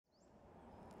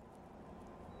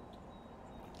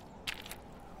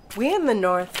We in the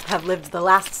North have lived the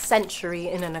last century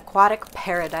in an aquatic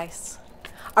paradise.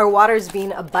 Our water's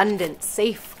been abundant,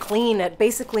 safe, clean, at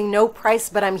basically no price,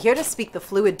 but I'm here to speak the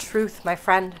fluid truth, my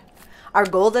friend. Our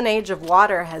golden age of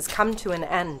water has come to an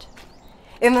end.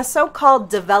 In the so-called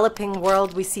developing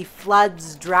world, we see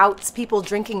floods, droughts, people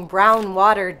drinking brown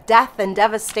water, death and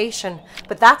devastation,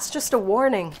 but that's just a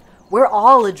warning. We're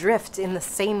all adrift in the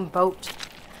same boat.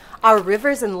 Our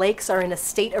rivers and lakes are in a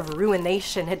state of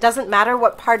ruination. It doesn't matter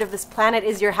what part of this planet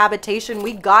is your habitation.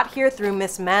 We got here through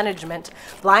mismanagement,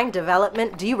 blind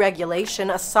development,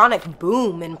 deregulation, a sonic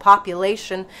boom in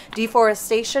population,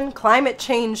 deforestation, climate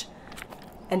change,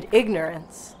 and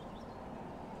ignorance.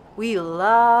 We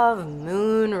love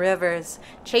moon rivers,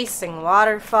 chasing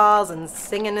waterfalls and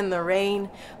singing in the rain.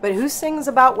 But who sings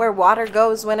about where water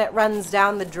goes when it runs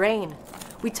down the drain?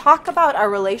 We talk about our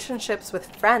relationships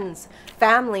with friends,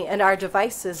 family, and our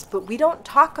devices, but we don't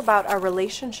talk about our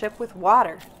relationship with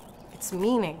water, its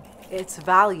meaning, its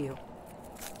value.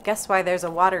 Guess why there's a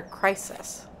water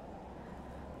crisis?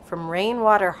 From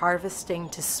rainwater harvesting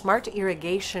to smart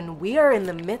irrigation, we are in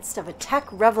the midst of a tech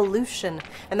revolution,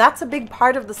 and that's a big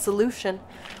part of the solution.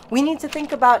 We need to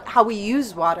think about how we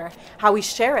use water, how we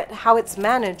share it, how it's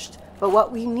managed, but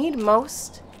what we need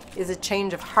most is a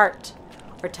change of heart.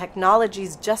 Or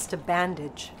technology's just a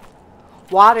bandage.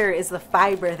 Water is the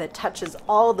fiber that touches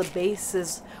all the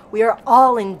bases. We are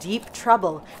all in deep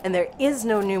trouble, and there is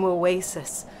no new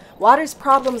oasis. Water's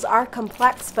problems are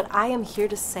complex, but I am here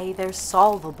to say they're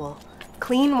solvable.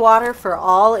 Clean water for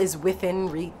all is within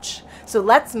reach. So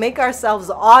let's make ourselves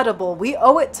audible. We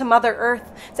owe it to Mother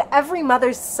Earth, to every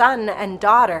mother's son and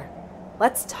daughter.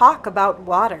 Let's talk about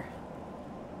water.